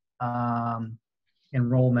large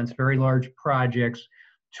enrollments, very large projects.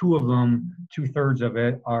 Two of them, 2/3 of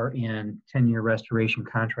it, are in 10-year restoration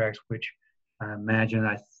contracts, which I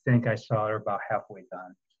think I saw are about halfway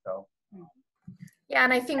done. So. Yeah,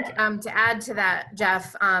 and I think to add to that,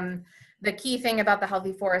 Jeff, the key thing about the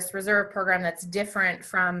Healthy Forest Reserve Program that's different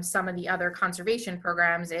from some of the other conservation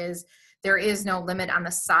programs is there is no limit on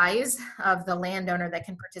the size of the landowner that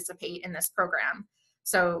can participate in this program.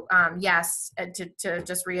 So yes, to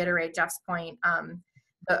just reiterate Jeff's point,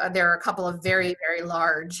 there are a couple of very, very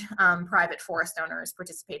large private forest owners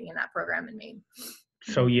participating in that program in Maine.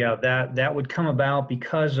 So yeah, that would come about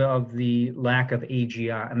because of the lack of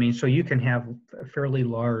AGI. I mean, so you can have fairly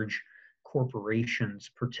large corporations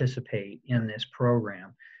participate in this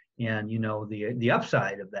program, and the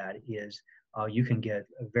upside of that is you can get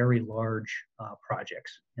very large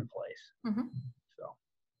projects in place. Mm-hmm. So,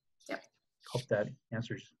 yep. Hope that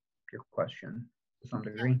answers your question to some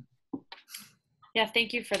degree. Yeah,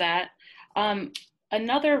 thank you for that.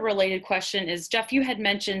 Another related question is, Jeff, you had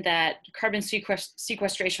mentioned that carbon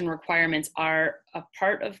sequestration requirements are a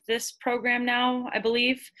part of this program now, I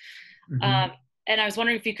believe. Mm-hmm. And I was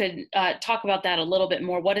wondering if you could talk about that a little bit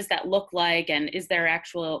more. What does that look like, and is there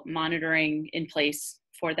actual monitoring in place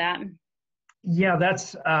for that? Yeah,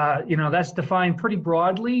 that's defined pretty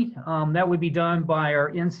broadly. That would be done by our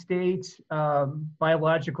in-state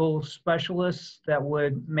biological specialists that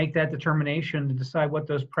would make that determination to decide what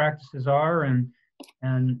those practices are and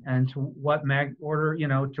to what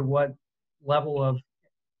to what level of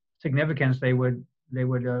significance they would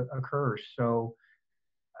occur. So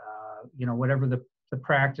whatever the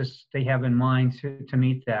practice they have in mind to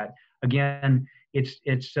meet that. Again,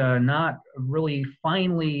 it's not really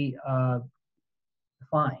finely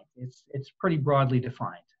defined. It's pretty broadly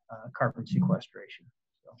defined, carbon sequestration.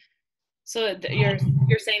 So you're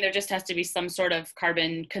saying there just has to be some sort of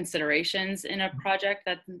carbon considerations in a project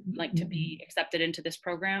that like to be accepted into this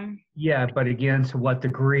program? Yeah, but again, to what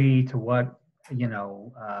degree, to what,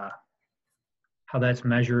 how that's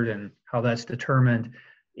measured and how that's determined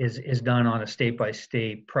is done on a state by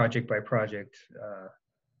state, project by project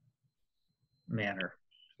manner.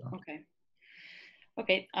 So. Okay.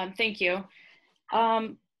 Okay. Thank you.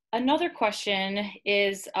 Another question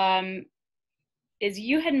is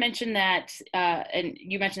you had mentioned that, and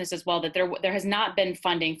you mentioned this as well, that there has not been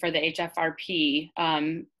funding for the HFRP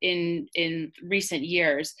in recent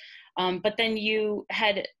years, but then you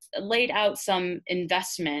had laid out some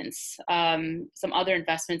investments, some other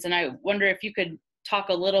investments, and I wonder if you could talk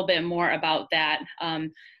a little bit more about that,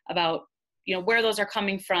 about where those are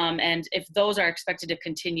coming from, and if those are expected to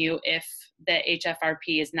continue if the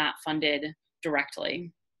HFRP is not funded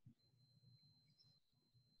directly.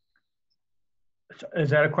 Is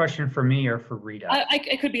that a question for me or for Rita?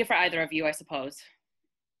 It could be for either of you, I suppose.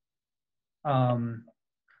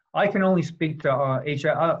 I can only speak to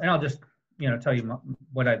HF, and I'll just tell you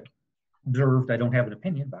what I observed. I don't have an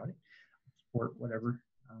opinion about it. Support whatever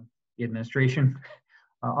the administration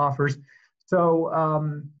offers. So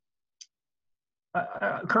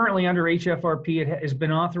currently under HFRP, it has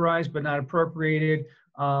been authorized but not appropriated.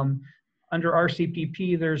 Under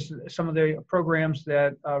RCPP, there's some of the programs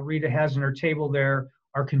that Rita has in her table there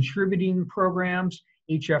are contributing programs.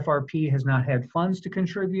 HFRP has not had funds to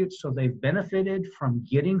contribute, so they've benefited from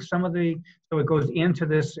getting some of the, so it goes into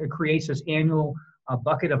this, it creates this annual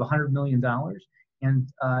bucket of $100 million, and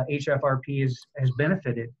HFRP has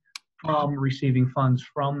benefited from receiving funds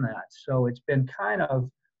from that. So it's been kind of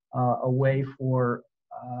a way for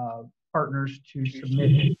partners to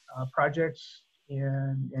submit projects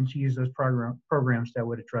and to use those programs that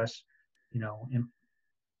would address, in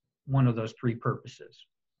one of those three purposes.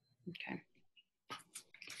 Okay.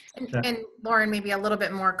 And Lauren, maybe a little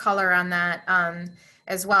bit more color on that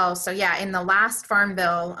as well. So yeah, in the last Farm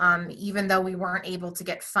Bill, even though we weren't able to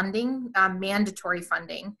get funding, mandatory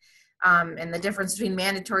funding, and the difference between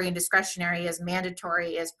mandatory and discretionary is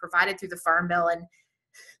mandatory is provided through the Farm Bill, and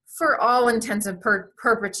for all intents and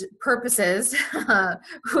purposes,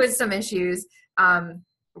 with some issues,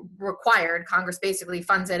 required. Congress basically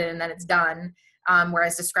funds it and then it's done,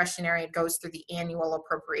 whereas discretionary, it goes through the annual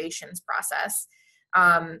appropriations process.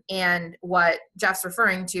 And what Jeff's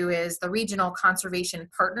referring to is the Regional Conservation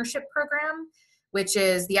Partnership Program, which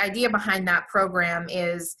is the idea behind that program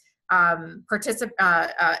is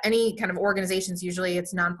any kind of organizations, usually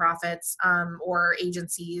it's nonprofits or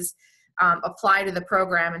agencies, apply to the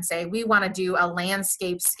program and say, we want to do a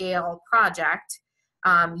landscape scale project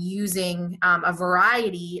using a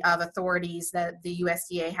variety of authorities that the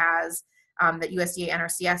USDA has, that USDA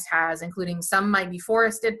NRCS has, including some might be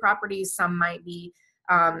forested properties, some might be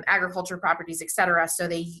agriculture properties, et cetera. So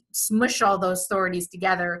they smush all those authorities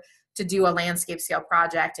together to do a landscape scale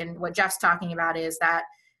project. And what Jeff's talking about is that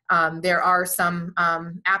there are some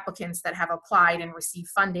applicants that have applied and received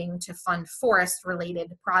funding to fund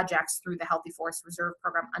forest-related projects through the Healthy Forest Reserve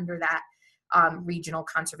Program under that Regional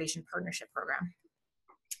Conservation Partnership Program.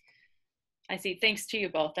 I see. Thanks to you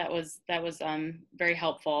both. That was very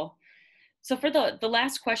helpful. So for the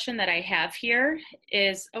last question that I have here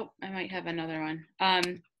is, oh, I might have another one.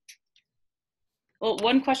 Well,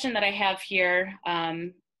 one question that I have here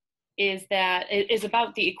is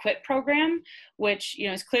about the EQUIP program, which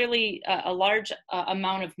is clearly a large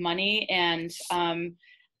amount of money. And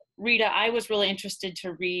Rita, I was really interested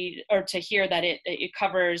to read or to hear that it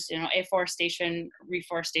covers afforestation,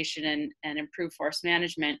 reforestation, and improved forest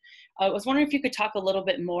management. I was wondering if you could talk a little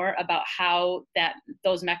bit more about how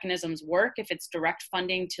those mechanisms work, if it's direct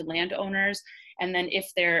funding to landowners, and then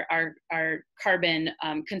if there are carbon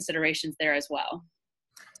considerations there as well.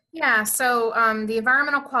 Yeah, so the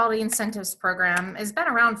Environmental Quality Incentives Program has been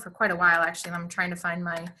around for quite a while, actually. I'm trying to find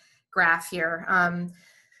my graph here.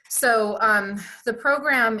 The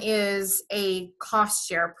program is a cost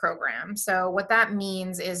share program. So what that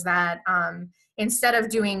means is that instead of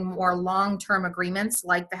doing more long-term agreements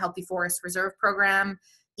like the Healthy Forest Reserve Program,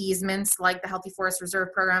 easements like the Healthy Forest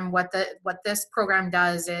Reserve Program, what this program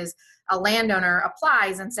does is a landowner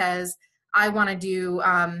applies and says, I want to do,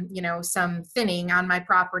 some thinning on my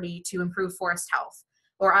property to improve forest health,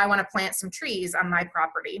 or I want to plant some trees on my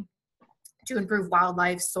property to improve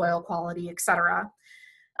wildlife, soil quality, etc.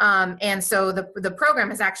 And so the program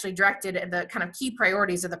is actually directed, the kind of key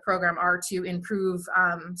priorities of the program are to improve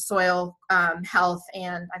soil health,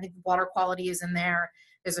 and I think water quality is in there.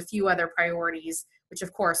 There's a few other priorities, which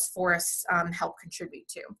of course forests help contribute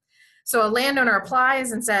to. So a landowner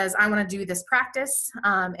applies and says, I want to do this practice,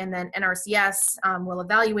 and then NRCS will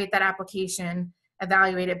evaluate that application,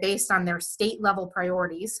 evaluate it based on their state level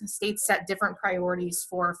priorities. States set different priorities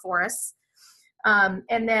for forests.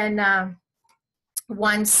 And then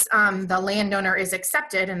once the landowner is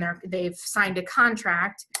accepted and they've signed a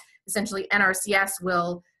contract, essentially NRCS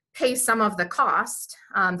will pay some of the cost.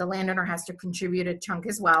 The landowner has to contribute a chunk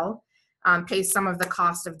as well, pay some of the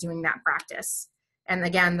cost of doing that practice. And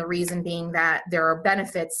again, the reason being that there are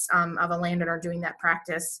benefits of a landowner doing that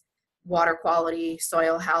practice: water quality,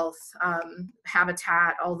 soil health,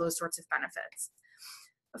 habitat, all those sorts of benefits.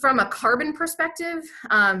 From a carbon perspective,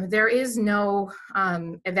 there is no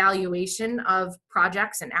evaluation of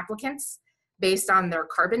projects and applicants based on their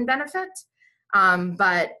carbon benefit.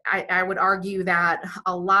 But I would argue that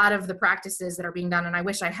a lot of the practices that are being done, and I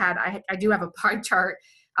wish I had, I do have a pie chart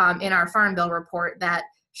in our Farm Bill report that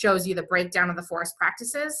shows you the breakdown of the forest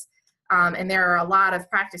practices. And there are a lot of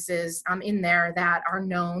practices in there that are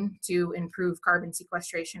known to improve carbon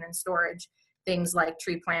sequestration and storage. Things like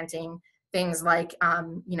tree planting, things like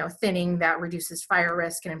thinning that reduces fire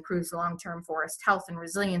risk and improves long-term forest health and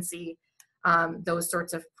resiliency. Those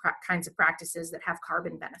sorts of kinds of practices that have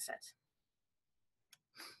carbon benefit.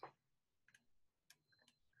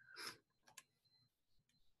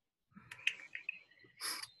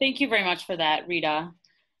 Thank you very much for that, Rita.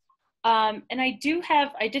 And I did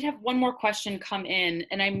have one more question come in,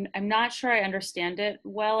 and I'm not sure I understand it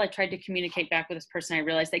well. I tried to communicate back with this person. I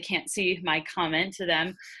realized they can't see my comment to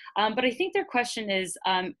them, but I think their question is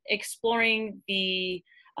exploring the,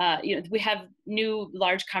 we have new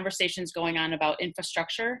large conversations going on about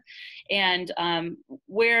infrastructure, and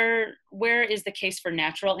where is the case for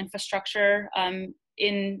natural infrastructure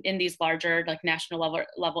in these larger, like, national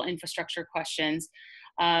level infrastructure questions.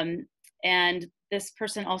 And this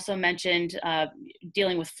person also mentioned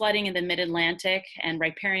dealing with flooding in the mid-Atlantic, and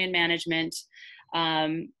riparian management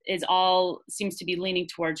seems to be leaning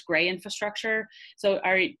towards gray infrastructure. So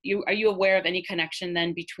are you aware of any connection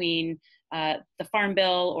then between the Farm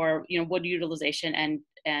Bill or wood utilization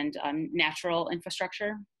and natural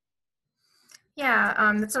infrastructure?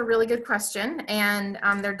 Yeah, that's a really good question, and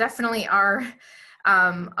there definitely are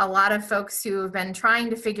a lot of folks who have been trying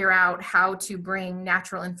to figure out how to bring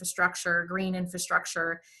natural infrastructure, green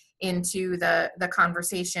infrastructure, into the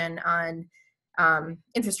conversation on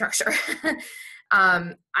infrastructure.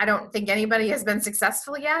 I don't think anybody has been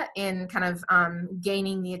successful yet in kind of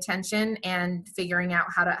gaining the attention and figuring out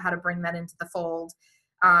how to bring that into the fold.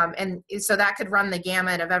 And so that could run the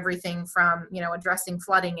gamut of everything from addressing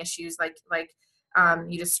flooding issues like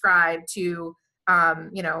you described to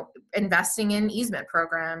investing in easement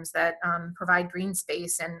programs that provide green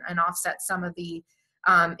space and offset some of the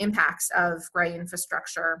impacts of gray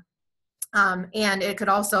infrastructure. And it could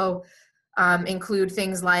also include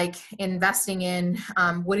things like investing in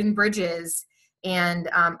wooden bridges and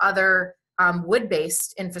other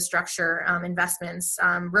wood-based infrastructure investments,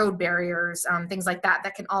 road barriers, things like that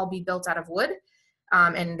can all be built out of wood.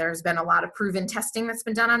 And there's been a lot of proven testing that's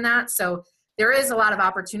been done on that. So there is a lot of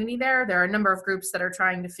opportunity there. There are a number of groups that are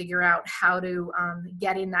trying to figure out how to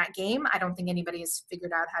get in that game. I don't think anybody has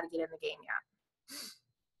figured out how to get in the game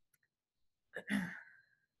yet.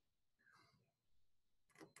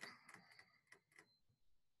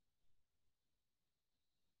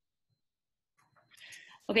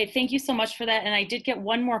 Okay, thank you so much for that. And I did get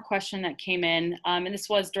one more question that came in, and this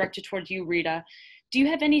was directed towards you, Rita. Do you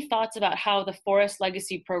have any thoughts about how the Forest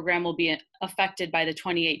Legacy Program will be affected by the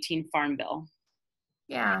 2018 Farm Bill?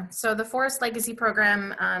 Yeah, so the Forest Legacy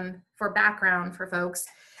Program, for background for folks,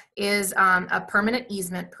 is a permanent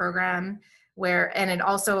easement program and it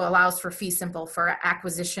also allows for fee simple for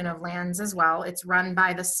acquisition of lands as well. It's run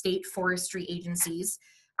by the state forestry agencies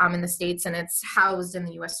in the states, and it's housed in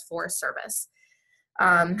the U.S. Forest Service.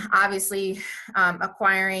 Obviously,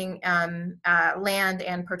 acquiring land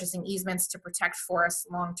and purchasing easements to protect forests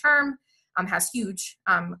long-term has huge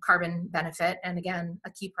carbon benefit, and again,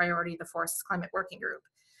 a key priority of the Forest Climate Working Group.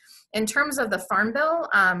 In terms of the Farm Bill,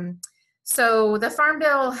 so the Farm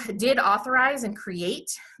Bill did authorize and create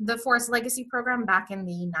the Forest Legacy Program back in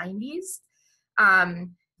the 90s.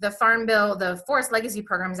 The Farm Bill, the Forest Legacy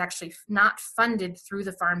Program is actually not funded through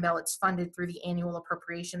the Farm Bill. It's funded through the annual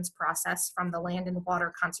appropriations process from the Land and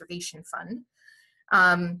Water Conservation Fund.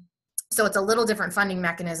 So it's a little different funding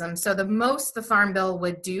mechanism. So the most the Farm Bill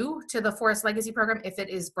would do to the Forest Legacy Program, if it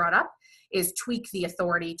is brought up, is tweak the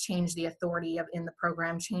authority, change the authority in the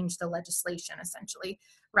program, change the legislation essentially,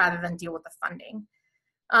 rather than deal with the funding.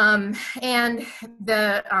 And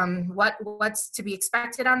what's to be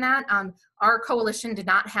expected on that? Our coalition did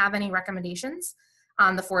not have any recommendations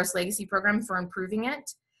on the Forest Legacy Program for improving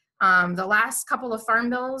it. The last couple of farm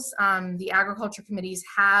bills, the agriculture committees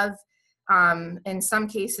have, in some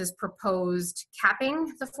cases, proposed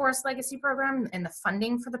capping the Forest Legacy Program and the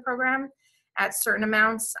funding for the program at certain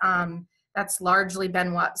amounts. That's largely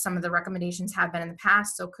been what some of the recommendations have been in the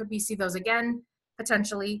past. So could we see those again,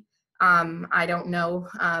 potentially? I don't know.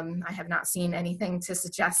 I have not seen anything to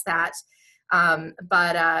suggest that.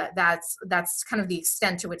 But that's kind of the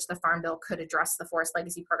extent to which the Farm Bill could address the Forest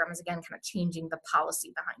Legacy Program, is again kind of changing the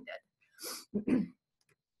policy behind it.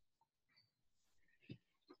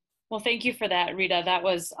 Well, thank you for that, Rita. That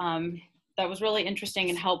was really interesting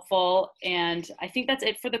and helpful. And I think that's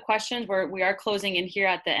it for the questions. We are closing in here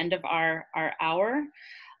at the end of our hour.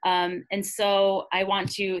 And so I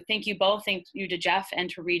want to thank you both. Thank you to Jeff and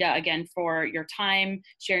to Rita again for your time,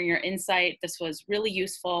 sharing your insight. This was really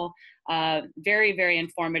useful, very, very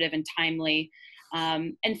informative and timely.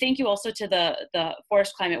 And thank you also to the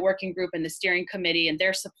Forest Climate Working Group and the Steering Committee and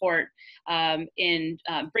their support in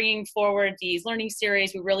bringing forward these learning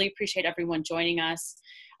series. We really appreciate everyone joining us.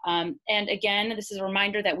 And again, this is a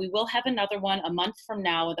reminder that we will have another one a month from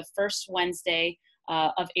now, the first Wednesday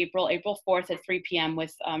of April 4th at 3 p.m.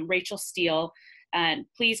 with Rachel Steele. And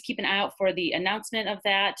please keep an eye out for the announcement of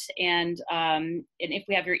that. And if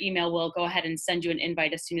we have your email, we'll go ahead and send you an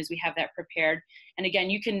invite as soon as we have that prepared. And again,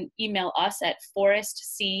 you can email us at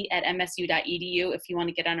forestc@msu.edu if you want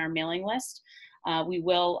to get on our mailing list. We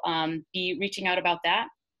will be reaching out about that.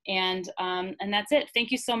 And that's it.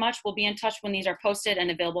 Thank you so much. We'll be in touch when these are posted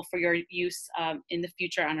and available for your use in the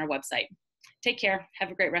future on our website. Take care.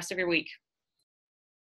 Have a great rest of your week.